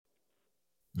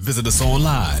Visit us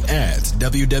online at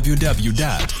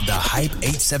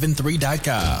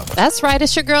www.thehype873.com. That's right.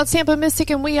 It's your girl,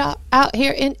 TampaMystic, and we are out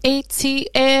here in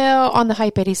ATL on the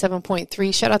Hype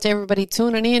 87.3. Shout out to everybody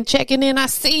tuning in, checking in. I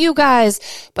see you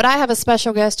guys, but I have a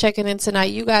special guest checking in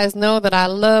tonight. You guys know that I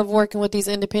love working with these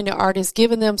independent artists,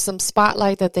 giving them some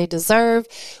spotlight that they deserve.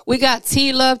 We got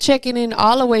TeeLuvv checking in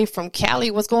all the way from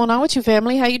Cali. What's going on with you,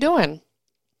 family? How you doing?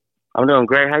 I'm doing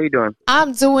great. How you doing?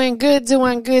 I'm doing good,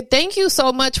 doing good. Thank you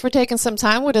so much for taking some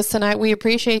time with us tonight. We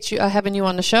appreciate you having you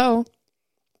on the show.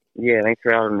 Yeah, thanks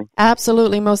for having me.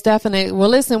 Absolutely, most definitely. Well,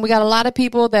 listen, we got a lot of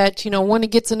people that, want to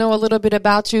get to know a little bit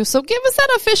about you. So give us that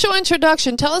official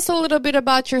introduction. Tell us a little bit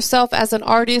about yourself as an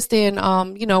artist and,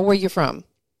 where you're from.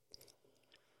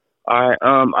 All right.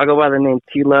 I go by the name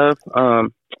TeeLuvv.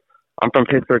 I'm from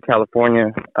Pittsburgh,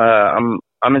 California. I'm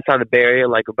inside the Bay Area,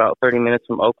 like about 30 minutes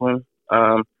from Oakland.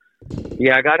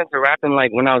 Yeah, I got into rapping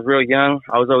like when I was real young.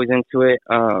 I was always into it.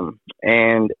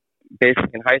 And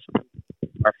basically in high school,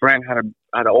 our friend had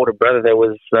an older brother that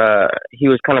was he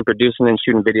was kind of producing and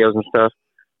shooting videos and stuff.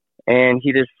 And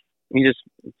he just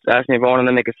asked me if I wanted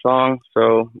to make a song,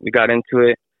 so we got into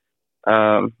it.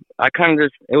 It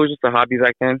was just a hobby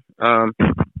back then. I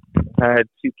had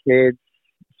 2 kids,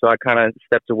 so I kind of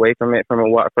stepped away from it for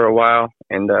a while,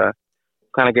 and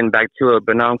kind of getting back to it,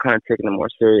 but now I'm kind of taking it more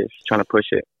serious, trying to push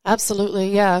it. Absolutely.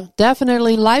 Yeah,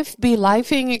 definitely. Life be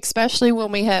lifing, especially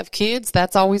when we have kids.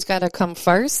 That's always got to come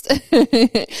first.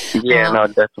 Yeah, no,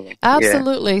 definitely.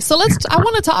 Absolutely. Yeah. So I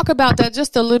want to talk about that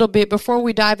just a little bit before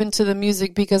we dive into the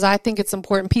music, because I think it's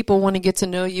important. People want to get to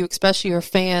know you, especially your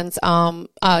fans.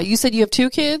 You said you have 2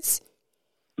 kids?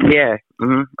 Yeah.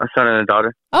 Mm-hmm. A son and a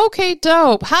daughter. Okay,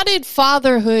 dope. How did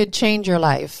fatherhood change your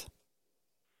life?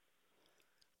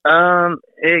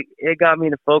 It got me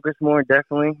to focus more,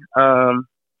 definitely.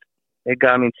 It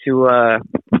got me to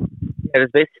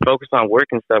just basically focus on work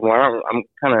and stuff. Well, I don't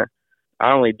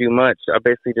really do much. I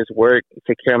basically just work,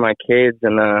 take care of my kids,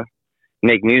 and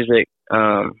make music.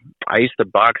 I used to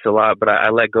box a lot, but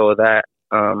I let go of that.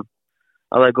 I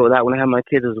let go of that when I had my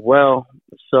kids as well.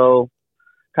 So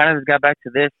kind of just got back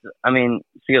to this. I mean,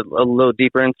 to get a little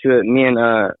deeper into it, me and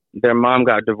their mom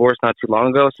got divorced not too long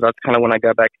ago, so that's kind of when I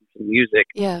got back into music.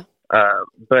 Yeah.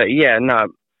 But yeah, no,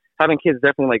 having kids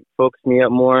definitely like focused me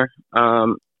up more.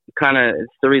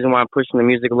 It's the reason why I'm pushing the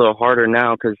music a little harder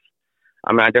now, because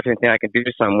I definitely think I can do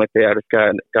something with it. I just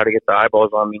got to get the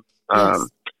eyeballs on me. Yes.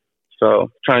 So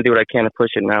trying to do what I can to push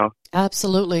it now.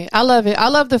 Absolutely. I love it. I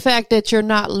love the fact that you're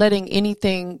not letting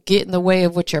anything get in the way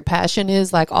of what your passion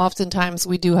is. Like oftentimes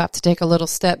we do have to take a little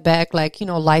step back, like,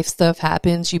 life stuff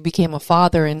happens. You became a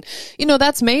father and,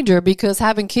 that's major, because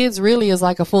having kids really is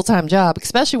like a full-time job,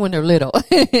 especially when they're little.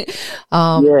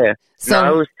 Yeah. So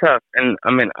it was tough. And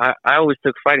I always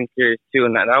took fighting serious too.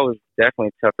 And that was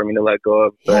definitely tough for me to let go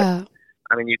of. But yeah.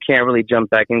 You can't really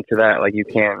jump back into that like you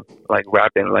can, like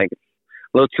rapping, like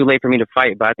a little too late for me to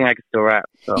fight, but I think I can still rap.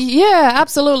 So. Yeah,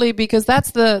 absolutely. Because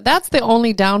that's the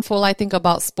only downfall I think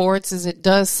about sports, is it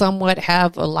does somewhat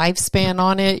have a lifespan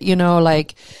on it,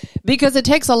 because it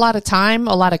takes a lot of time,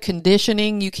 a lot of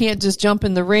conditioning. You can't just jump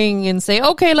in the ring and say,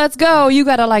 okay, let's go. You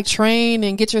got to train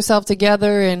and get yourself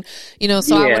together. And,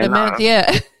 so I would imagine,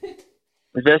 yeah.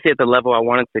 Especially at the level I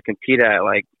wanted to compete at,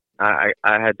 I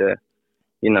had to,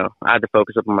 I had to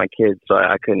focus up on my kids, so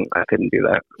I couldn't do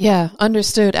that. Yeah,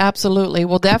 understood. Absolutely.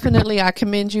 Well, definitely, I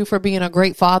commend you for being a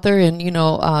great father and,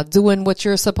 doing what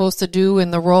you're supposed to do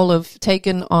in the role of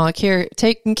taking care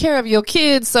of your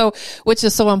kids. So, which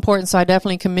is so important. So I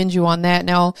definitely commend you on that.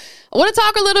 Now, I want to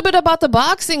talk a little bit about the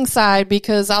boxing side,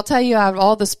 because I'll tell you, out of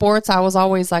all the sports, I was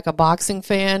always like a boxing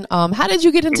fan. How did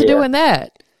you get into doing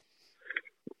that?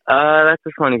 That's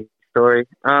a funny story.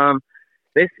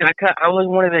 Basically, I was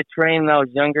wanted to train when I was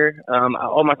younger.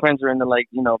 All my friends were into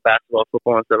basketball,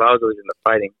 football, and stuff. I was always into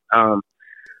fighting.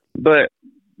 But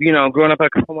growing up, I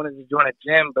kind of wanted to join a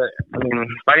gym, but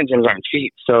fighting gyms aren't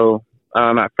cheap. So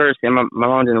at first, and my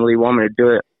mom didn't really want me to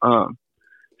do it.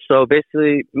 So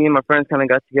basically, me and my friends kind of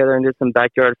got together and did some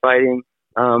backyard fighting.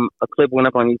 A clip went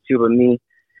up on YouTube of me,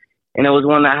 and it was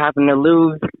one that happened to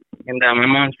lose. And my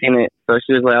mom seen it, so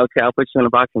she was like, "Okay, I'll put you in a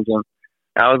boxing gym."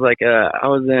 I was like, I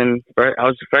was a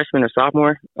freshman or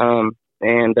sophomore. So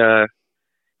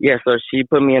she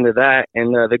put me into that.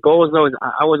 And the goal was always,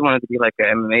 I always wanted to be like an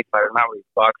MMA fighter, not really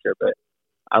a boxer, but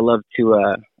I love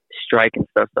to strike and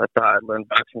stuff. So I thought I'd learn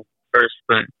boxing first.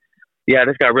 But yeah, I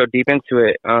just got real deep into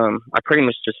it. I pretty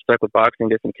much just stuck with boxing,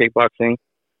 did some kickboxing.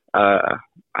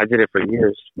 I did it for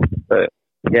years. But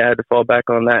yeah, I had to fall back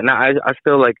on that. Now I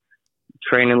still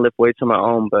train and lift weights on my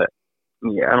own, but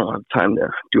yeah, I don't have time to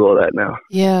do all that now.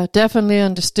 Yeah, definitely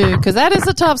understood. Because that is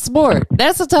a tough sport.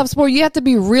 That's a tough sport. You have to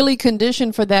be really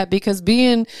conditioned for that, because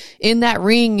being in that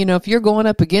ring, you know, if you're going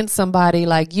up against somebody,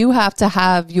 like, you have to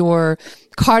have your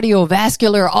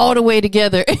cardiovascular all the way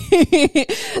together. Yeah,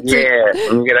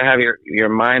 and you gotta have your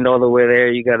mind all the way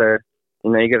there. You gotta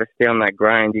stay on that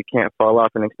grind. You can't fall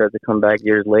off and expect to come back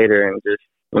years later and just,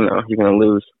 you're gonna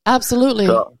lose. Absolutely.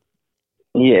 So,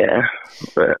 yeah,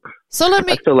 but so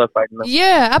I still love fighting them.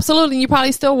 Yeah, absolutely. You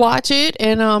probably still watch it,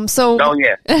 and Oh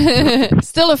yeah,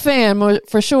 still a fan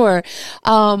for sure.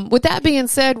 With that being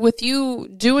said, with you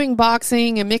doing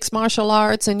boxing and mixed martial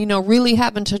arts, and really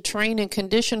having to train and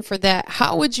condition for that,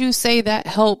 how would you say that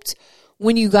helped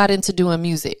when you got into doing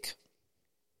music?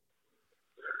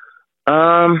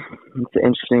 It's an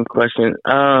interesting question.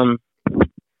 I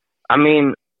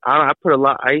mean, I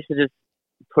used to just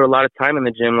put a lot of time in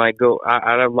the gym. Like,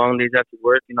 I'd have long days after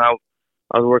work. I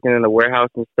was working in the warehouse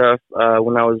and stuff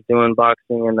when I was doing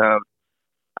boxing, and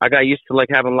I got used to like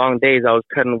having long days. I was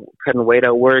cutting weight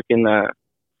at work, and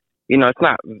it's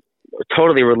not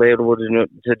totally relatable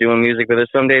to doing music, but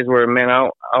there's some days where, man, I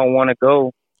don't want to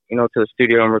go, to the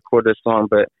studio and record this song,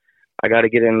 but I got to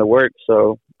get in the work,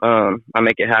 so I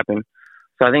make it happen.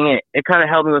 So I think it kind of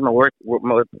helped me with my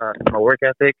work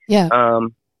ethic. Yeah.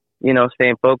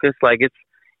 Staying focused. Like,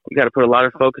 you got to put a lot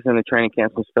of focus in the training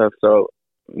camps and stuff. So,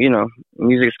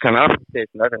 music is kind of, I don't say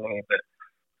it's nothing to me, but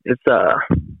it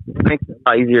makes it a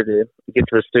lot easier to get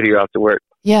to the studio after work.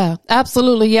 Yeah,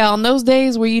 absolutely. Yeah. On those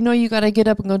days where you got to get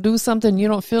up and go do something, you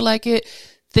don't feel like it,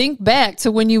 think back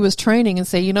to when you was training and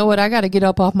say, you know what, I got to get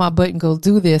up off my butt and go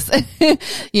do this. Yeah,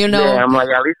 I'm like,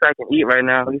 at least I can eat right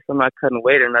now. At least I'm not cutting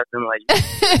weight or nothing like.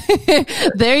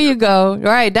 There you go.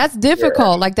 Right. That's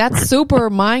difficult. Yeah. Like, that's super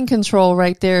mind control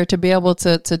right there to be able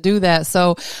to do that.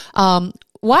 So,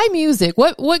 why music?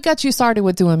 What got you started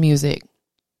with doing music?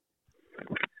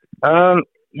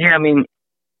 Yeah, I mean,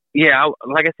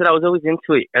 like I said, I was always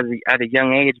into it at a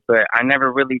young age, but I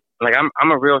never really, like,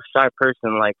 I'm a real shy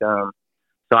person. Like,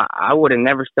 so I would have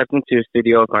never stepped into a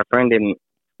studio if my friend didn't,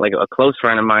 like a close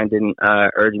friend of mine didn't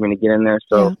urge me to get in there.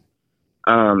 So, yeah.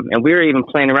 And we were even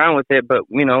playing around with it, but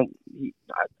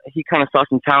he kind of saw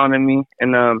some talent in me,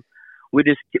 and we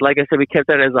just, like I said, we kept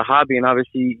that as a hobby, and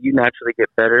obviously you naturally get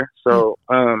better. So,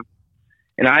 and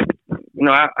I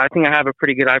think I have a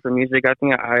pretty good eye for music. I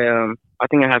think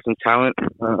I have some talent.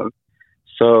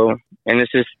 So, and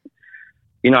it's just,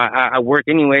 I work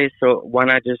anyway, so why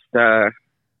not just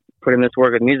put in this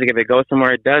work with music? If it goes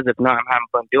somewhere, it does. If not, I'm having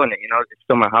fun doing it. It's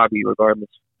still my hobby regardless.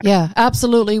 Yeah,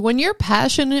 absolutely. When you're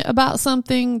passionate about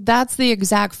something, that's the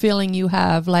exact feeling you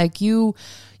have. Like, you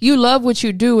love what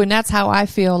you do, and that's how I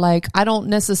feel. Like, I don't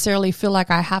necessarily feel like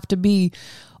I have to be,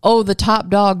 the top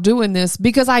dog doing this,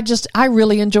 because I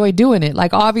really enjoy doing it.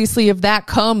 Like, obviously, if that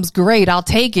comes, great, I'll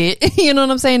take it. You know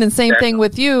what I'm saying? And same thing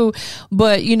with you.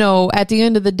 But, at the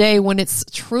end of the day, when it's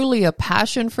truly a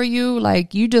passion for you,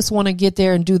 like, you just want to get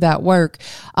there and do that work.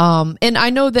 And I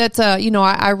know that,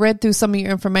 I read through some of your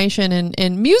information,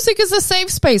 and music is a safe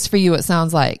space for you, it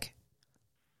sounds like.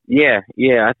 Yeah.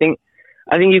 I think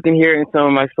you can hear it in some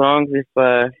of my songs if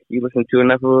you listen to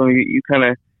enough of them. You kind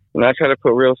of, I try to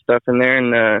put real stuff in there,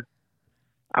 and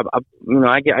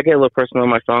I get a little personal in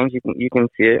my songs. You can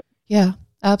see it. Yeah,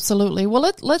 absolutely.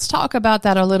 Well, let's talk about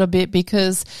that a little bit,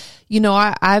 because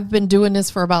I've been doing this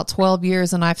for about 12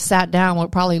 years, and I've sat down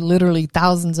with probably literally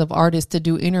thousands of artists to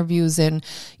do interviews. And,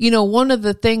 one of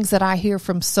the things that I hear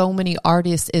from so many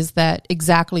artists is that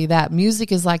exactly that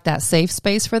music is like that safe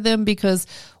space for them, because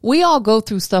we all go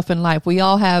through stuff in life. We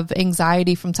all have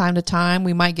anxiety from time to time.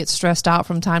 We might get stressed out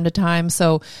from time to time.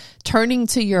 So turning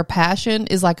to your passion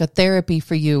is like a therapy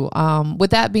for you.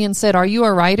 With that being said, are you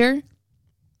a writer?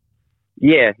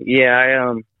 Yeah.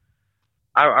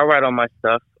 I write all my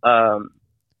stuff. I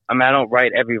don't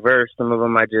write every verse. Some of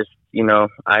them I just,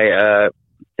 I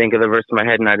think of the verse in my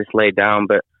head and I just lay it down.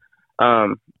 But, I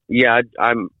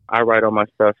write all my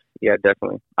stuff. Yeah,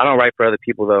 definitely. I don't write for other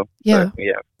people though. Yeah. But,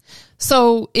 yeah.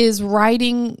 So is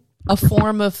writing a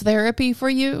form of therapy for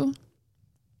you?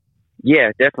 Yeah,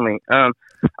 definitely. I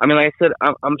mean, like I said,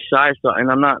 I'm shy, so,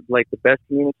 and I'm not like the best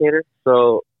communicator.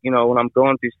 So, when I'm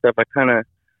going through stuff, I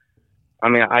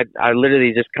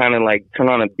literally just kind of like turn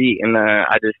on a beat and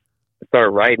I just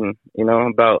start writing,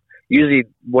 about, usually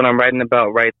what I'm writing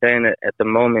about right then at the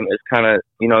moment is kind of,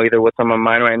 either what's on my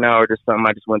mind right now or just something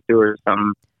I just went through or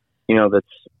something, that's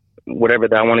whatever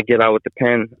that I want to get out with the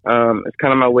pen. It's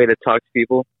kind of my way to talk to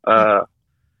people.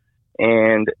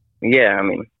 And yeah, I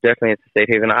mean, definitely it's a safe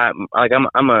haven. I'm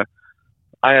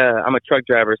a truck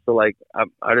driver. So like,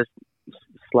 I just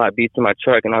slot beats in my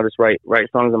truck, and I'll just write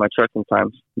songs in my truck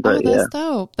sometimes. But, that's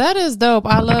dope. That is dope.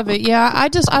 I love it. Yeah,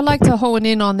 I like to hone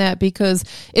in on that because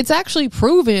it's actually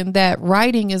proven that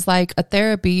writing is like a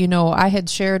therapy. You know, I had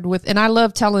shared with, and I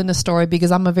love telling the story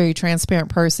because I'm a very transparent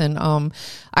person.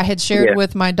 I had shared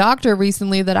with my doctor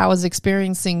recently that I was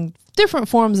experiencing different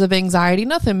forms of anxiety,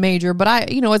 nothing major, but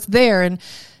it's there. And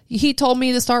he told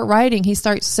me to start writing. He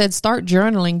said, start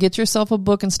journaling, get yourself a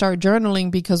book and start journaling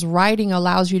because writing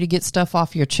allows you to get stuff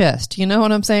off your chest. You know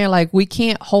what I'm saying? Like we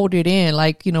can't hold it in,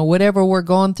 like, you know, whatever we're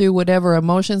going through, whatever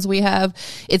emotions we have,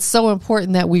 it's so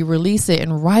important that we release it.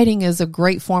 And writing is a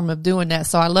great form of doing that.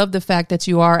 So I love the fact that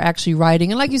you are actually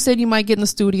writing. And like you said, you might get in the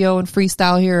studio and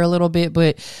freestyle here a little bit,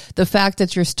 but the fact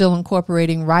that you're still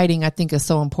incorporating writing, I think is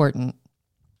so important.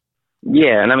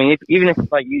 Yeah, and I mean, even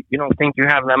if like you don't think you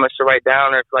have that much to write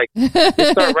down, or it's like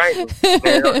just start writing,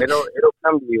 and it'll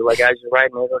come to you. Like as you're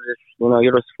writing, it'll just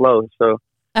you'll just flow. So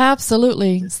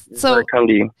absolutely. So it'll come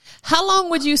to you. How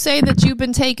long would you say that you've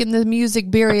been taking the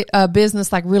music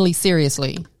business like really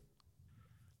seriously?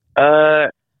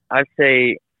 I'd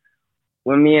say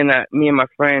when me and my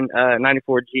friend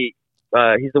 94G, he's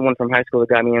the one from high school that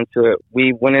got me into it.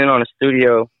 We went in on a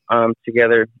studio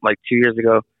together like 2 years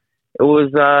ago. It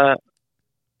was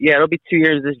it'll be 2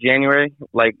 years this January.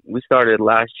 Like we started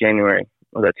last January.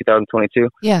 Was that 2022?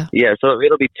 Yeah. Yeah. So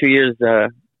it'll be 2 years.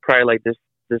 Probably like this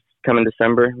coming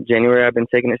December, January. I've been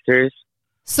taking it serious.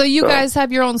 So you guys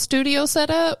have your own studio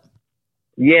set up?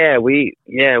 Yeah, we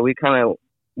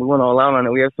went all out on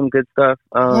it. We have some good stuff.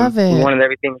 Love it. We wanted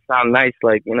everything to sound nice,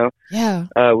 like Yeah.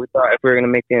 We thought if we were gonna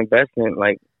make the investment,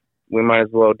 like we might as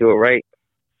well do it right.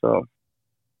 So.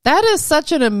 That is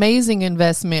such an amazing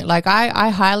investment. Like I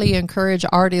highly encourage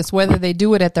artists, whether they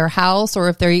do it at their house or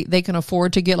if they can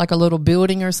afford to get like a little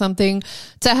building or something,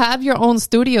 to have your own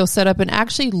studio set up and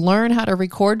actually learn how to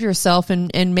record yourself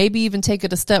and maybe even take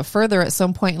it a step further at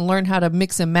some point and learn how to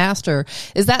mix and master.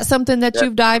 Is that something that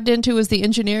you've dived into, is the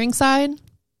engineering side?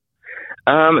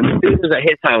 The studio's at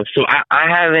his house, so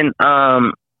I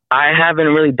haven't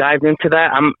really dived into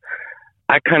that.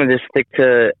 I kind of just stick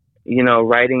to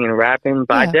writing and rapping,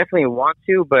 but I definitely want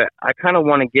to, but I kind of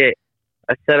want to get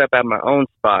a setup at my own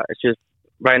spot. It's just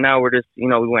right now we're just, we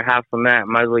went half from that.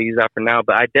 Might as well use that for now,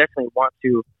 but I definitely want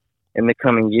to in the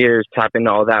coming years tap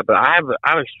into all that. But I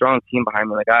have a strong team behind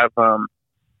me. Like I have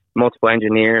multiple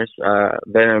engineers,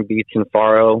 Veteran Beats and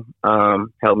Faro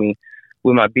help me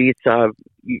with my beats. I'm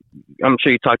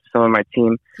sure you talked to some of my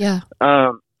team. Yeah.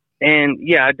 And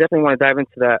yeah, I definitely want to dive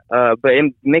into that. But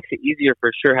it makes it easier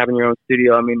for sure having your own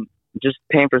studio. I mean, just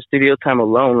paying for studio time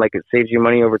alone, like it saves you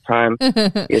money over time.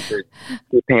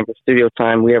 You're paying for studio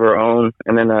time. We have our own.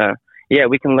 And then,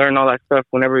 we can learn all that stuff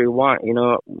whenever we want.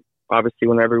 Obviously,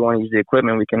 whenever we want to use the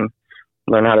equipment, we can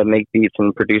learn how to make beats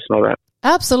and produce and all that.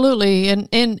 Absolutely. And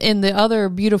the other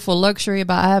beautiful luxury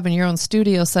about having your own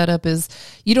studio set up is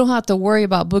you don't have to worry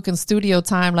about booking studio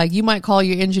time. Like you might call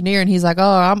your engineer and he's like,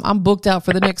 oh, I'm booked out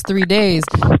for the next 3 days.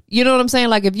 You know what I'm saying?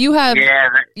 Like if you have,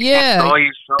 call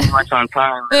you so much on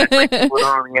time. It's like people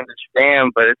don't really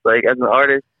understand, but it's like as an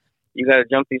artist, you got to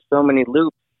jump through so many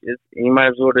loops. You might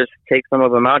as well just take some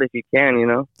of them out if you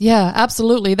can, Yeah,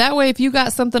 absolutely. That way, if you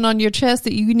got something on your chest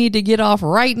that you need to get off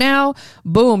right now,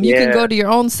 boom, you can go to your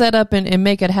own setup and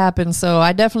make it happen. So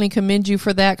I definitely commend you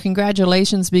for that.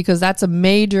 Congratulations, because that's a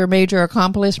major, major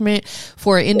accomplishment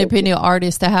for an independent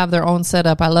artist to have their own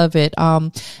setup. I love it.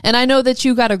 And I know that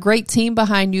you got a great team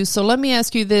behind you. So let me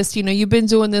ask you this. You've been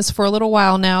doing this for a little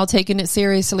while now, taking it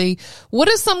seriously. What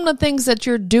are some of the things that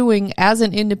you're doing as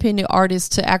an independent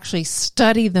artist to actually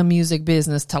study the music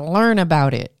business, to learn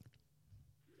about it?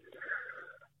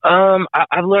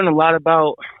 I've learned a lot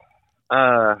about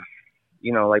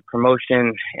like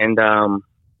promotion and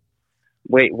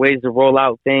ways to roll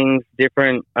out things,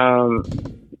 different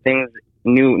things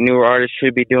newer artists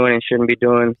should be doing and shouldn't be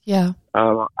doing. Yeah.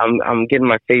 I'm getting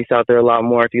my face out there a lot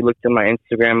more. If you looked at my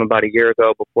Instagram about a year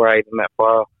ago before I even met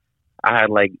Faro, I had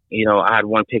I had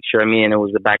one picture of me and it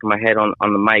was the back of my head on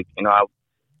the mic.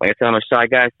 Like I said, I'm a shy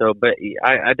guy, but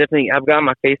I've gotten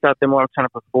my face out there more. I'm trying to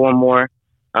perform more.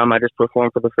 I just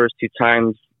performed for the first 2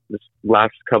 times this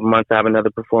last couple months. I have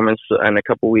another performance in a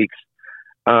couple weeks.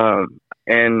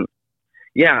 And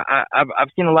yeah, I've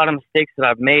seen a lot of mistakes that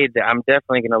I've made that I'm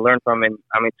definitely going to learn from. And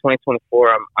I mean,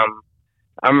 2024,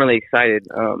 I'm really excited.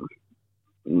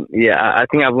 I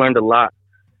think I've learned a lot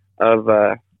of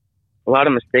lot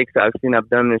of mistakes that I've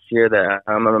done this year that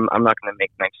I'm not going to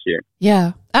make next year.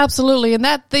 Yeah, absolutely. And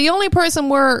that the only person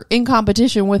we're in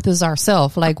competition with is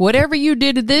ourselves. Like whatever you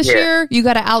did this year, you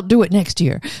got to outdo it next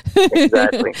year.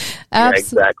 Exactly. Yeah,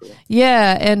 exactly.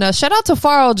 Yeah. And shout out to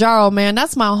Faro Jaro, man.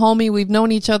 That's my homie. We've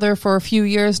known each other for a few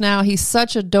years now. He's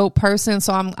such a dope person.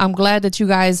 So I'm glad that you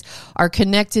guys are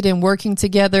connected and working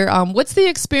together. What's the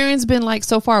experience been like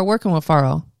so far working with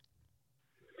Faro?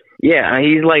 Yeah,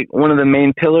 he's like one of the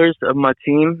main pillars of my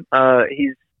team.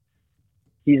 It's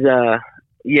been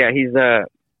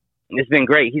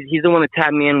great. He's the one that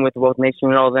tapped me in with Wealth Nation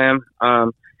and all them.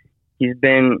 He's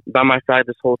been by my side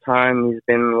this whole time. He's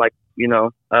been like,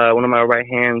 one of my right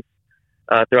hands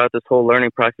throughout this whole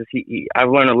learning process. I've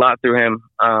learned a lot through him.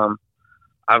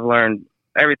 I've learned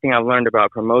everything I've learned about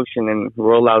promotion and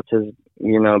rollouts has,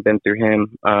 been through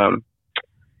him.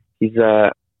 He's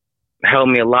helped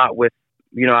me a lot with,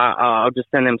 I'll just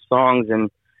send him songs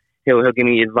and he'll give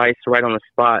me advice right on the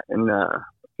spot. And,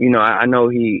 I know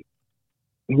he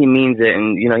means it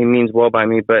and, he means well by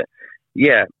me, but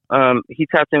yeah, he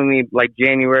tapped in me like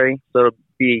January. So it'll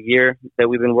be a year that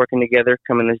we've been working together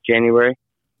coming this January.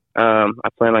 I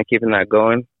plan on keeping that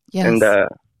going. Yes. And,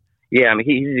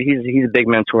 he's a big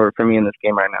mentor for me in this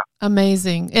game right now.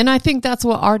 Amazing. And I think that's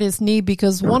what artists need,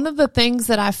 because one of the things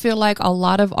that I feel like a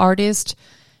lot of artists,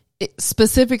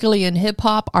 specifically in hip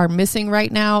hop, are missing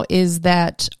right now is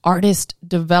that artist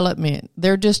development.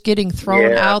 They're just getting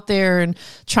thrown out there and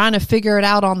trying to figure it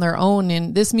out on their own.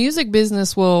 And this music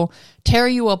business will tear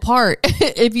you apart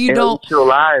if you don't. Eat you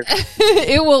alive.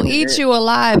 It will eat you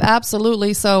alive.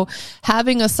 Absolutely. So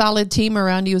having a solid team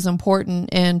around you is important.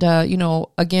 And,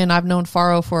 again, I've known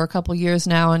Faro for a couple years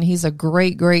now, and he's a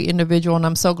great, great individual. And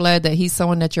I'm so glad that he's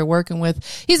someone that you're working with.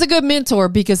 He's a good mentor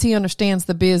because he understands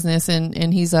the business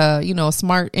and he's a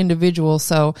smart individual.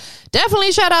 So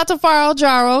definitely shout out to Faro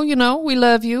Jaro. We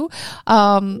love you.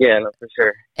 For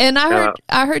sure. And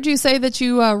I heard you say that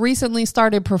you recently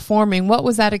started performing. What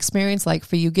was that experience like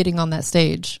for you getting on that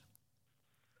stage?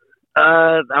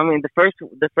 The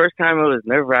first time it was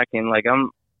nerve wracking. Like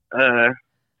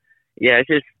it's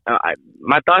just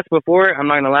my thoughts before. I'm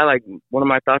not gonna lie. Like one of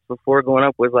my thoughts before going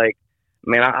up was like,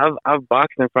 man, I've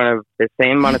boxed in front of the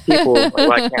same amount of people. Like,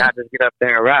 why can't I just get up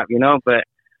there and rap? But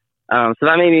so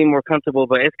that made me more comfortable.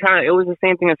 But it was the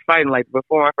same thing as fighting. Like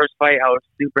before my first fight, I was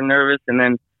super nervous, and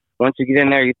then once you get in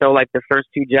there, you throw like the first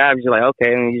 2 jabs. You're like,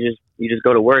 okay, and you just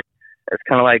go to work. It's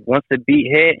kind of like once the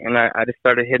beat hit, and I just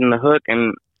started hitting the hook,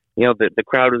 and the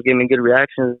crowd was giving me good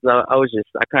reactions. I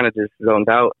kind of just zoned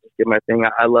out, just did my thing.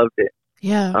 I loved it.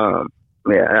 Yeah. I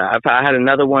had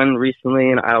another one recently,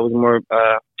 and I was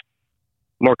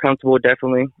more comfortable,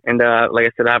 definitely. And like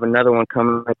I said, I have another one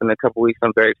coming up in a couple weeks.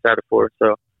 I'm very excited for it.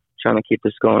 So trying to keep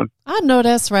this going. I know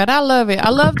that's right. I love it. I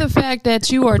love the fact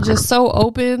that you are just so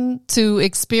open to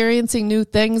experiencing new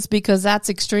things, because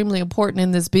that's extremely important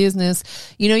in this business.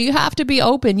 You have to be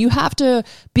open. You have to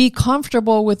be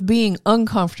comfortable with being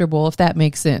uncomfortable, if that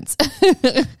makes sense.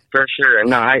 For sure.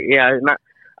 No, I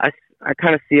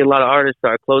kind of see a lot of artists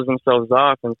that close themselves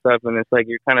off and stuff, and it's like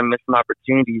you're kind of missing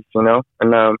opportunities, and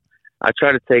I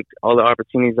try to take all the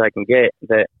opportunities I can get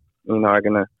that are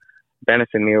gonna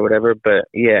benefit me or whatever. But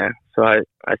so I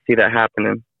see that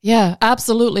happening. Yeah,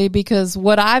 absolutely. Because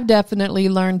what I've definitely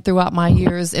learned throughout my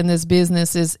years in this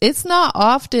business is it's not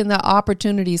often that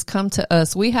opportunities come to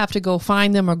us. We have to go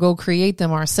find them or go create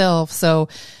them ourselves. So,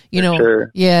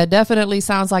 sure. Definitely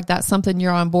sounds like that's something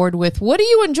you're on board with. What are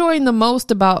you enjoying the most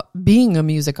about being a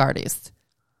music artist?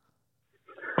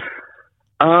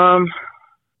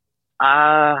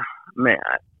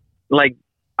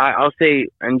 I'll say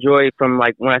enjoy from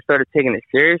like when I started taking it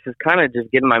serious is kind of just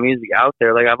getting my music out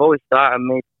there. Like I've always thought I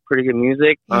made pretty good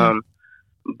music.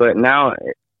 But now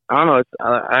I don't know.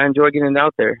 I enjoy getting it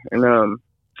out there, and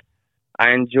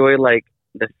I enjoy like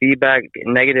the feedback,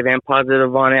 negative and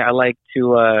positive on it. I like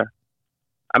to,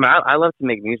 I love to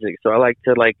make music. So I like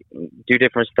to like do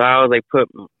different styles, like put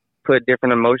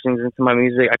different emotions into my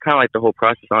music. I kind of like the whole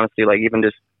process, honestly. Like even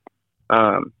just,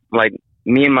 like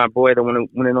me and my boy that went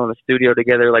in on the studio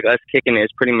together, like us kicking it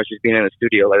is pretty much just being in the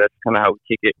studio. Like that's kind of how we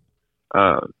kick it.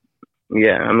 We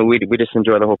just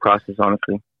enjoy the whole process,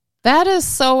 honestly. That is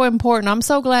so important. I'm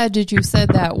so glad that you said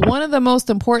that. One of the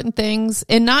most important things,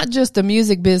 and not just the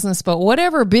music business, but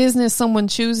whatever business someone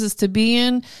chooses to be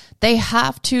in, they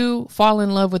have to fall in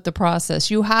love with the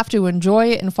process. You have to enjoy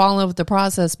it and fall in love with the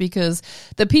process, because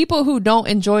the people who don't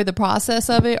enjoy the process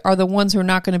of it are the ones who are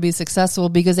not going to be successful,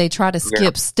 because they try to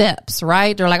skip steps,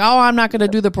 right? They're like, oh, I'm not going to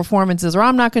do the performances, or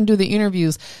I'm not going to do the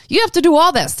interviews. You have to do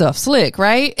all that stuff slick,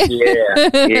 right?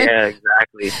 Yeah,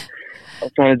 exactly. I'm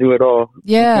trying to do it all.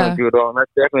 Yeah. I'm trying to do it all. And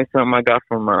that's definitely something I got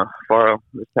from Faro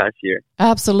this past year.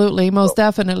 Absolutely. Most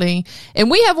definitely.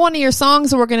 And we have one of your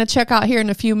songs that we're going to check out here in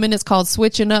a few minutes called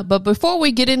Switching Up. But before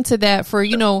we get into that, for,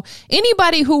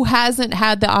 anybody who hasn't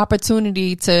had the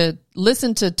opportunity to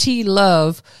listen to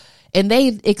TeeLuvv and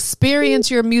they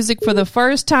experience your music for the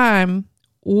first time,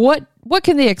 what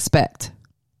can they expect?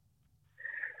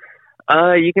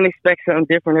 You can expect something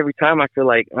different every time. I feel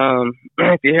like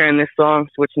if you're hearing this song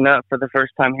Switching Up for the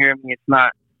first time hearing me, it's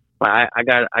not. I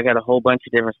got a whole bunch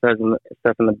of different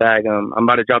stuff in the bag. I'm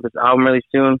about to drop this album really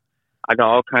soon. I got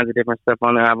all kinds of different stuff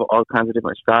on there. I have all kinds of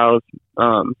different styles.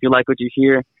 If you like what you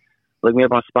hear, look me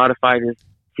up on Spotify. Just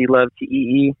TeeLuvv,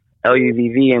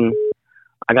 TeeLuvv, and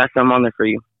I got something on there for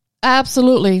you.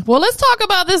 Absolutely. Well, let's talk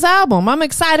about this album. I'm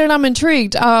excited. I'm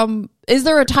intrigued. Is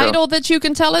there a title that you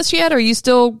can tell us yet? Or is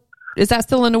that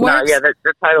still in the works? No, yeah,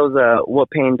 the title's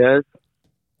What Pain Does.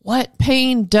 What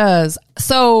Pain Does.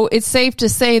 So it's safe to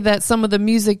say that some of the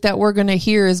music that we're going to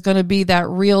hear is going to be that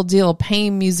real deal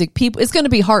pain music. It's going to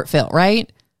be heartfelt,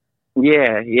 right?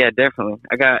 Yeah, definitely.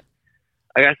 I got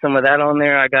some of that on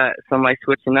there. I got some like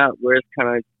Switching Up where it's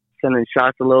kind of sending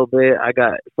shots a little bit. I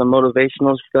got some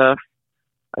motivational stuff.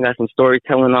 I got some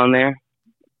storytelling on there.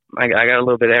 I got a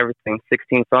little bit of everything.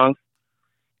 16 songs.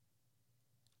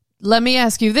 Let me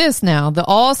ask you this now.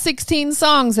 All 16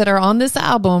 songs that are on this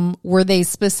album, were they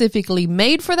specifically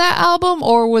made for that album,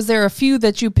 or was there a few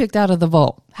that you picked out of the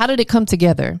vault? How did it come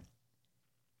together?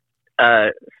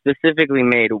 Specifically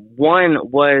made. One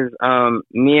was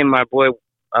me and my boy,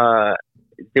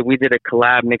 we did a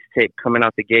collab mixtape coming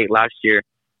out the gate last year.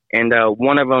 And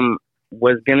one of them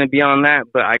was going to be on that,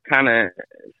 but I kind of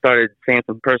started saying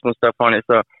some personal stuff on it.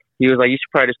 So he was like, you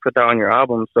should probably just put that on your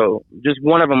album. So just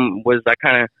one of them was I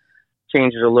kind of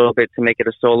changed it a little bit to make it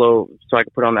a solo so I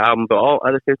could put on the album. But all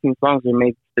other 15 songs were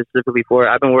made specifically for it.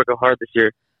 I've been working hard this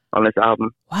year on this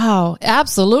album. Wow,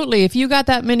 absolutely. If you got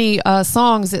that many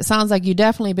songs, it sounds like you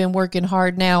definitely been working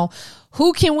hard. Now,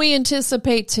 who can we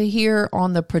anticipate to hear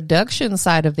on the production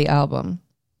side of the album?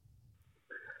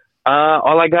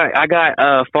 I got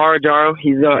Farajaro.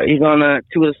 He's on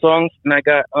 2 of the songs, and I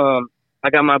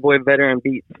got my boy Veteran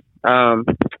Beats.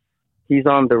 He's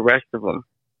on the rest of them.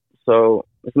 So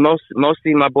it's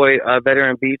mostly my boy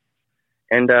Veteran Beats,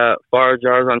 and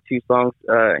Farajaro's on 2 songs.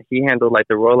 He handled like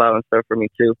the rollout and stuff for me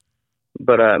too.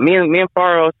 But me and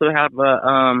Farah also have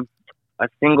a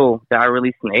single that I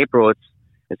released in April.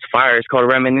 It's fire. It's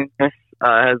called Reminisce.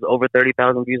 Has over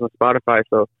 30,000 views on Spotify.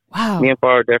 So wow. Me and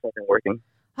Farah are definitely working.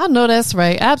 I know that's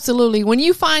right. Absolutely. When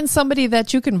you find somebody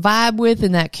that you can vibe with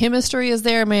and that chemistry is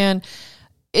there, man,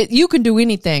 you can do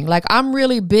anything. Like, I'm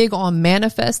really big on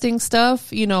manifesting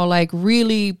stuff, like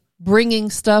really bringing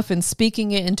stuff and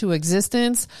speaking it into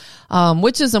existence,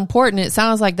 which is important. It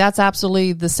sounds like that's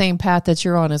absolutely the same path that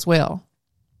you're on as well.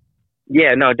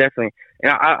 Yeah, no, definitely.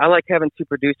 And I like having 2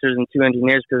 producers and 2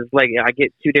 engineers because, like, I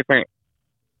get 2 different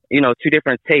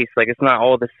tastes. Like, it's not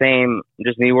all the same,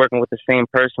 just me working with the same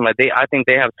person. Like, I think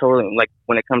they have totally, like,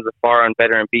 when it comes to Farah and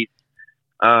Veteran Beats,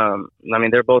 I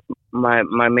mean, they're both my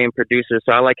main producers.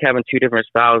 So I like having 2 different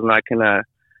styles, and I can,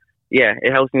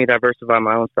 it helps me diversify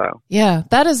my own style. Yeah,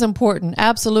 that is important.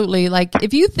 Absolutely. Like,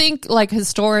 if you think, like,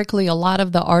 historically, a lot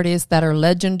of the artists that are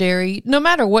legendary, no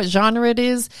matter what genre it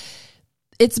is,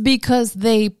 it's because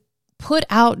they put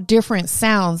out different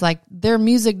sounds. Like, their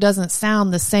music doesn't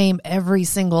sound the same every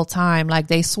single time. Like,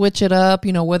 they switch it up,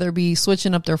 whether it be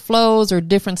switching up their flows or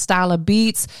different style of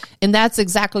beats. And that's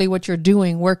exactly what you're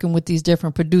doing, working with these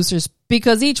different producers,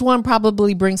 because each one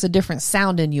probably brings a different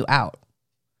sound in you out.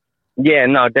 Yeah,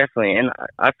 no, definitely. And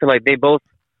I feel like they both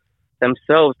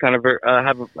themselves kind of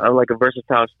have a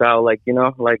versatile style,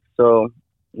 so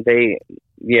they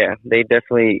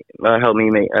definitely help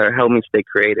me stay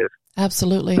creative.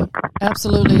 Absolutely.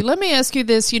 Let me ask you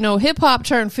this. Hip hop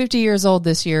turned 50 years old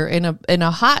this year, in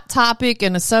a hot topic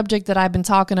and a subject that I've been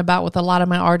talking about with a lot of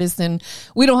my artists, and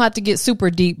we don't have to get super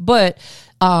deep, but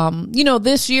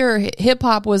this year hip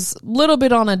hop was a little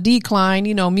bit on a decline.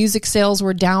 Music sales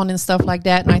were down and stuff like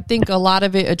that, and I think a lot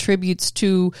of it attributes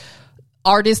to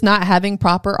artists not having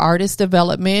proper artist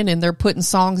development, and they're putting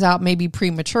songs out maybe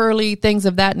prematurely, things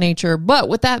of that nature. But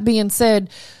with that being said,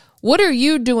 what are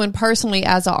you doing personally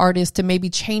as an artist to maybe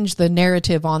change the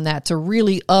narrative on that, to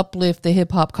really uplift the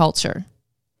hip hop culture?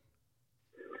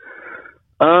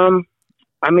 I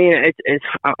mean,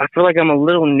 I feel like I'm a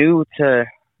little new to,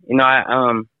 I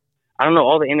don't know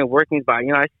all the inner workings, but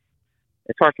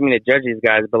it's hard for me to judge these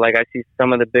guys. But like, I see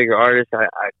some of the bigger artists,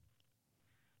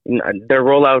 their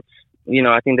rollouts,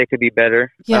 I think they could be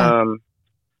better. Yeah.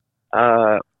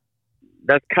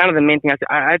 that's kind of the main thing.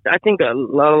 I think a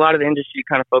lot of the industry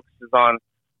kind of focuses on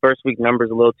first week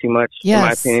numbers a little too much, in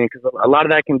my opinion, because a lot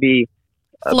of that can be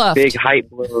a big hype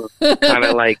balloon, kind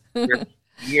of like,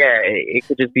 it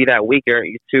could just be that week or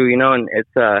two, and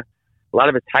it's a lot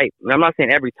of it's hype. And I'm not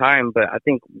saying every time, but I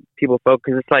think people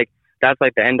focus, it's like, that's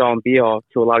like the end all and be all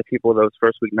to a lot of people, those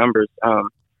first week numbers.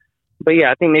 But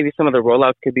yeah, I think maybe some of the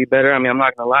rollouts could be better. I mean, I'm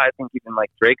not going to lie. I think even like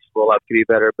Drake's rollouts could be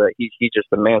better, but he's just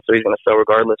a man, so he's going to sell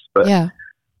regardless. But that's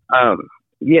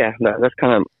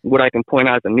kind of what I can point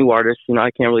out as a new artist. I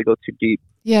can't really go too deep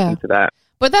into that.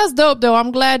 But that's dope, though.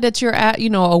 I'm glad that you're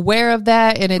aware of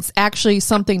that, and it's actually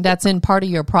something that's in part of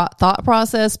your thought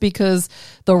process, because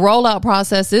the rollout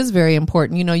process is very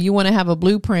important. You want to have a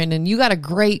blueprint, and you got a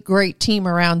great team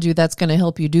around you that's going to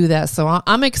help you do that. So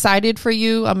I'm excited for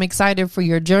you. I'm excited for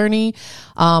your journey.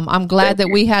 I'm glad that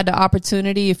we had the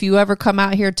opportunity. If you ever come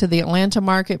out here to the Atlanta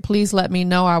market, please let me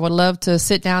know. I would love to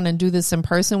sit down and do this in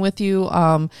person with you.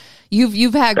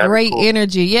 You've had great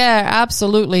energy. Yeah,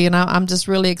 absolutely. And I'm just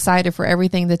really excited for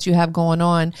everything that you have going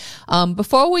on.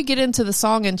 Before we get into the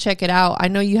song and check it out, I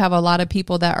know you have a lot of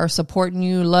people that are supporting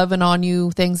you, loving on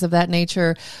you, things of that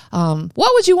nature. What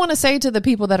would you want to say to the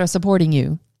people that are supporting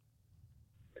you?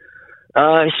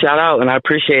 Shout out, and I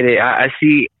appreciate it. I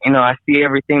see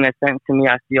everything that's sent to me.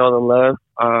 I see all the love.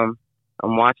 I'm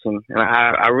watching, and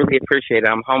I really appreciate it.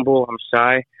 I'm humble. I'm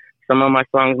shy. Some of my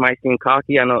songs might seem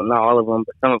cocky. I know not all of them,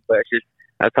 but it's just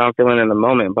that's how I'm feeling in the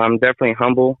moment. But I'm definitely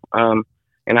humble, and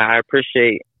I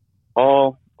appreciate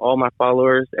all my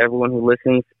followers, everyone who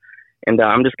listens, and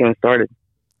I'm just getting started.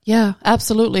 Yeah,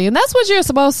 absolutely, and that's what you're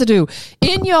supposed to do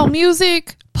in your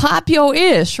music. Pop your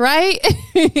ish, right?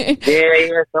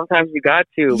 yeah. Sometimes you got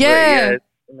to. Yeah,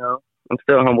 but I'm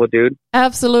still a humble dude.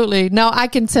 Absolutely. No, I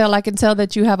can tell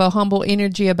that you have a humble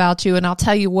energy about you. And I'll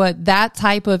tell you what, that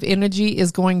type of energy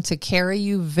is going to carry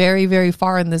you very, very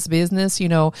far in this business.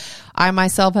 I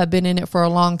myself have been in it for a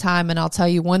long time. And I'll tell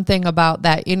you one thing about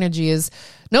that energy is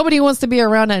nobody wants to be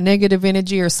around that negative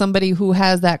energy or somebody who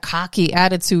has that cocky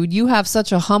attitude. You have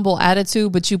such a humble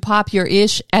attitude, but you pop your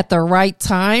ish at the right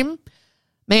time.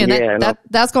 Man,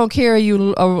 that's going to carry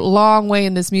you a long way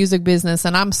in this music business.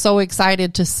 And I'm so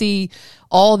excited to see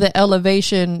all the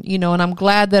elevation, and I'm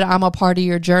glad that I'm a part of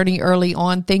your journey early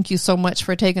on. Thank you so much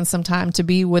for taking some time to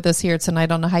be with us here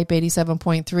tonight on the Hype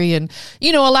 87.3 and,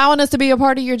 allowing us to be a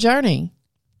part of your journey.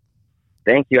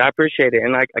 Thank you. I appreciate it.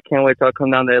 And I can't wait till I come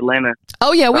down to Atlanta.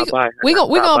 Oh, yeah. We're going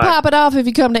to pop it off if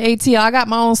you come to ATL. I got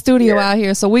my own studio out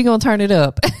here, so we're going to turn it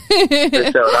up. For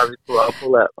sure. That'll be cool. I'll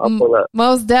pull up.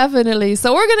 Most definitely.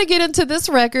 So we're going to get into this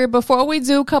record. Before we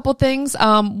do, a couple things.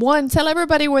 One, tell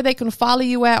everybody where they can follow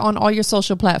you at on all your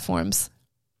social platforms.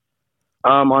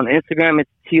 On Instagram,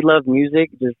 it's TeeLuvv Music,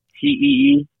 just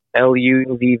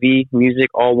TeeLuvv Music,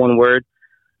 all one word.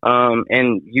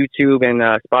 And YouTube and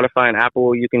Spotify and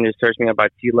Apple, you can just search me up by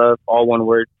TeeLuvv, all one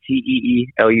word,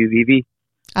 TeeLuvv.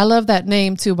 I love that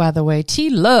name too, by the way.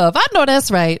 TeeLuvv. I know that's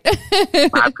right.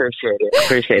 I appreciate it.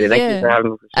 Thank you for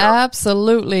having me. For sure.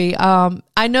 Absolutely.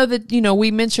 I know that, we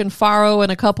mentioned Faro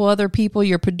and a couple other people,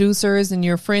 your producers and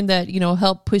your friend that,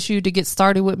 helped push you to get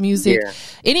started with music. Yeah.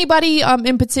 Anybody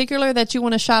in particular that you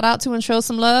want to shout out to and show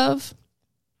some love?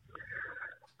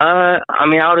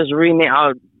 I'll just rename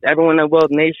everyone in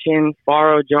World Nation,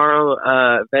 Faro,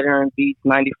 Jaro, Veteran Beats,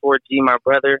 94G, my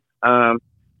brother.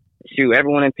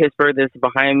 Everyone in Pittsburgh that's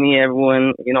behind me,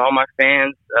 everyone, all my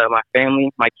fans, my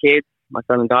family, my kids, my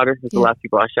son and daughter. There's the last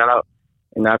people I shout out.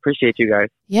 And I appreciate you guys.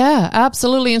 Yeah,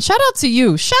 absolutely. And shout out to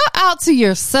you. Shout out to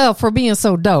yourself for being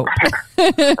so dope.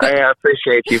 I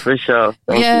appreciate you for sure.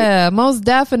 Thank you. Most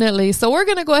definitely. So we're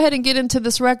going to go ahead and get into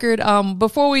this record.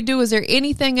 Before we do, is there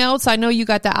anything else? I know you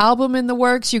got the album in the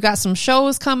works. You got some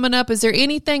shows coming up. Is there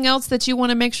anything else that you want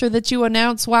to make sure that you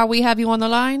announce while we have you on the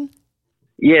line?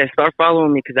 Yeah, start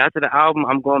following me because after the album,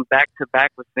 I'm going back to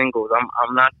back with singles.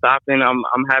 I'm not stopping.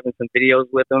 I'm having some videos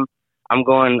with them. I'm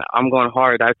going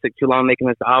hard. I took too long making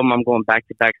this album. I'm going back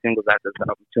to back singles after this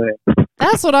album too.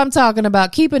 That's what I'm talking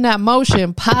about. Keeping that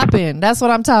motion popping. That's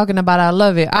what I'm talking about. I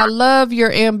love it. I love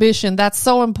your ambition. That's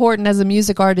so important as a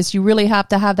music artist. You really have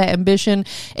to have that ambition.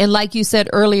 And like you said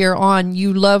earlier on,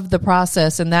 you love the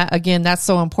process. And that, again, that's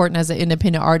so important as an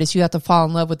independent artist. You have to fall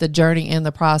in love with the journey and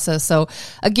the process. So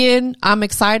again, I'm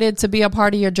excited to be a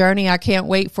part of your journey. I can't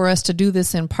wait for us to do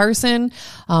this in person.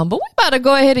 But we're about to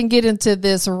go ahead and get into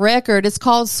this record. It's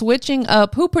called Switching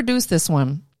Up. Who produced this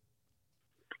one?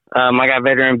 I got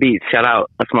Veteran Beats. Shout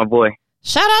out. That's my boy.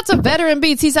 Shout out to Veteran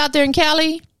Beats. He's out there in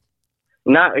Cali?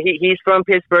 No, he's from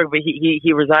Pittsburgh, but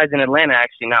he resides in Atlanta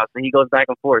actually now, so he goes back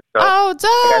and forth. So dope.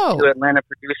 I got 2 Atlanta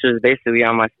producers basically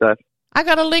on my stuff. I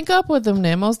got to link up with them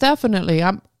then, most definitely.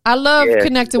 I love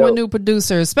connecting with new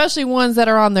producers, especially ones that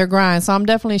are on their grind. So I'm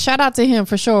definitely shout out to him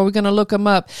for sure. We're going to look him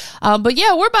up. But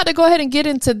yeah, we're about to go ahead and get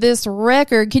into this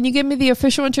record. Can you give me the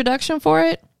official introduction for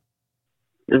it?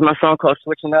 This is my song called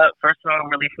Switching Up. First song I'm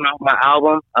releasing off my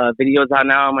album. Video's out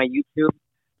now on my YouTube.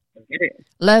 Let's get it.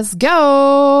 Let's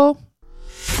go.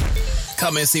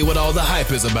 Come and see what all the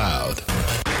hype is about.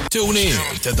 Tune in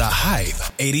to The Hype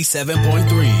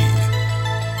 87.3.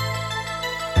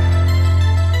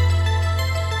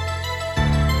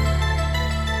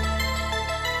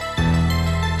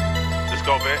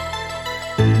 Go, man.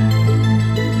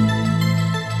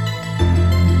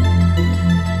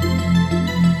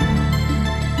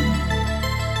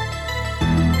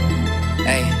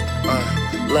 Hey,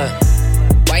 look.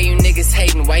 Why you niggas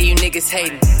hating? Why you niggas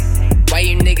hating? Why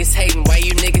you niggas hating? Why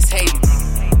you niggas hating?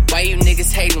 Why you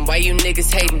niggas hating? Why you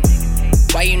niggas hating?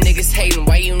 Why you niggas hating?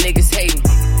 Why you niggas hating?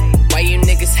 Why you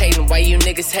niggas hating? Why you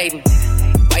niggas hating?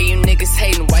 Why you niggas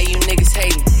hating? Why you niggas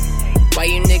hating? Why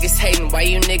you niggas hating? Why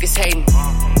you niggas hating?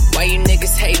 Why you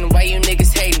niggas hating? Why you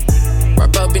niggas hating?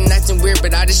 Bro been acting weird,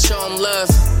 but I just show him love.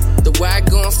 The way I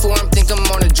going for him, think I'm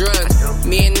on a drug.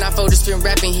 Me and Nafo just been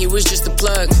rapping, he was just a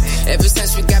plug. Ever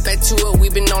since we got back to it, we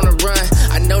been on a run.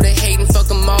 I know they hating, fuck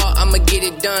them all, I'ma get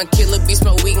it done. Kill a beat,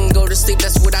 smoke, we can go to sleep,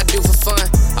 that's what I do for fun.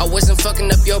 I wasn't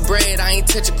fucking up your bread, I ain't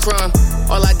touch a crumb.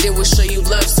 All I did was show you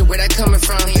love, so where that coming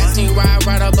from? They asking me why I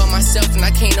ride all by myself and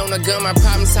I can't own a gun. My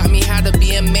problems taught me how to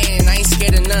be a man and I ain't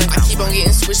scared of none. I keep on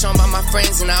getting switched on by my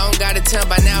friends and I don't gotta tell.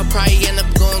 By now probably end up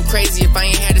going crazy if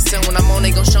I ain't had a son. When I'm on, they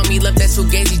gon' show me love, that's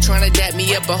fugazi, tryna dap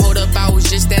me up. But hold up, I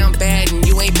was just down bad and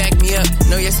you ain't back me up.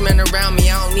 No yes men around me,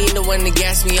 I don't need no one to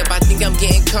gas me up. I think I'm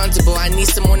getting comfortable, I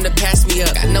need someone to pass me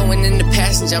up. Got no one in the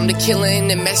passenger, I'm the killer in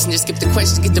the messenger. Skip the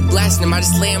questions, get the blasting them, I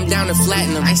just lay them down and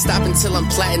flatten them. I ain't stop until I'm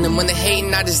platinum. When they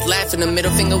hating, I just laugh at them.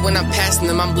 Middle finger when I'm passing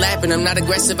them, I'm lapping them. Not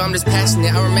aggressive, I'm just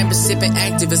passionate. I remember sipping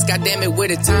activists, goddamn it, where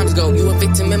the times go. You a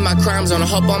victim in my crime zone, I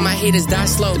hope all my haters die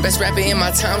slow. The best rapper in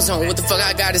my time zone, what the fuck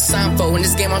I got to sign for? In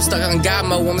this game I'm stuck on God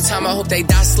mode, one more time I hope they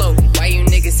die slow. Why you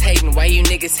niggas hating? Why you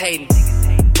niggas hating?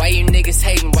 Why you niggas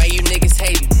hating? Why you niggas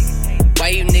hating? Why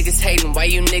you niggas hating? Why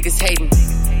you niggas hating?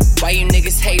 Why you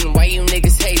niggas hating? Why you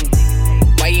niggas hating?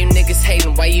 Why you niggas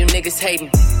hating? Why you niggas hating?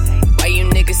 Why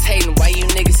you niggas hating? Why you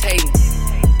niggas hating?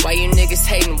 Why you niggas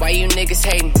hating? Why you niggas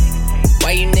hating?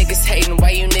 Why you niggas hating? Why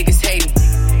you niggas hating?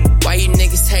 Why you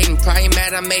niggas hating? Probably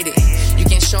mad I made it. You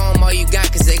can't show them all you got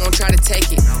cause they gon' try to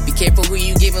take it. Be careful who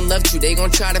you giving love to, they gon'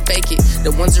 try to fake it.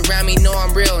 The ones around me know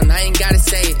I'm real and I ain't gotta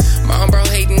say it. My bro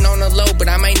hating on the low, but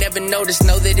I might never notice.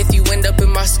 Know that if you end up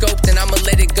in my scope, then I'ma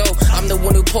let it go. I'm the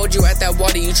one who pulled you out that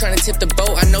water, you tryna tip the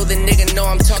boat. I know the nigga know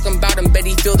I'm talking about him, bet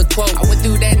he feel the quote. I went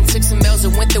through that and took some L's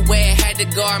and went the way it had to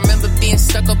go. I remember being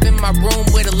stuck up in my room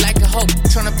with a lack of hope.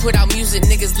 Tryna put out music,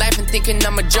 niggas laughing, thinking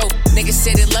I'm a joke. Niggas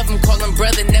say they love him, call him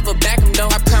brother, never back him though.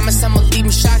 I promise I'ma leave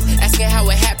him shocked, asking how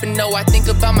it happened though. I think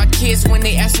about my kids when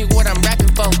they ask me what I'm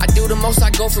rapping for. I do the most, I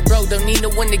go for broke, don't need no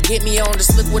one to get me on.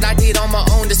 Just look what I did on my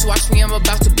own, just watch me, I'm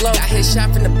about to blow. Got hit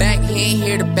shot from the back, he ain't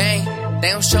here to bang. They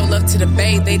don't show love to the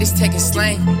bay, they just taking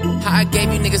slang. How I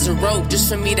gave you niggas a rope just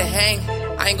for me to hang.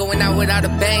 I ain't going out without a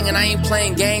bang and I ain't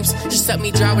playing games. She sucked me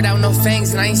dry without no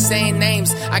fangs and I ain't saying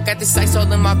names. I got this ice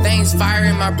all in my veins, fire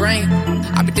in my brain.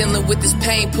 I been dealing with this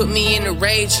pain, put me in a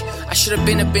rage. I should've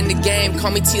been up in the game,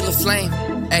 call me TeeLuvv.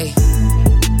 Ayy.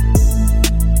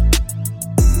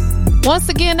 Once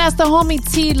again, that's the homie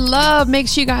TeeLuvv. Make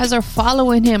sure you guys are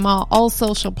following him on all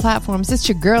social platforms. It's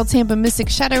your girl, TampaMystic.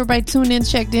 Shout out everybody tuned in,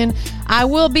 checked in. I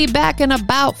will be back in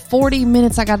about 40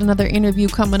 minutes. I got another interview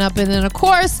coming up. And then, of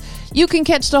course, you can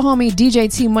catch the homie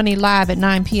DJ T Money live at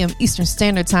 9 p.m. Eastern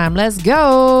Standard Time. Let's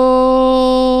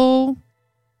go.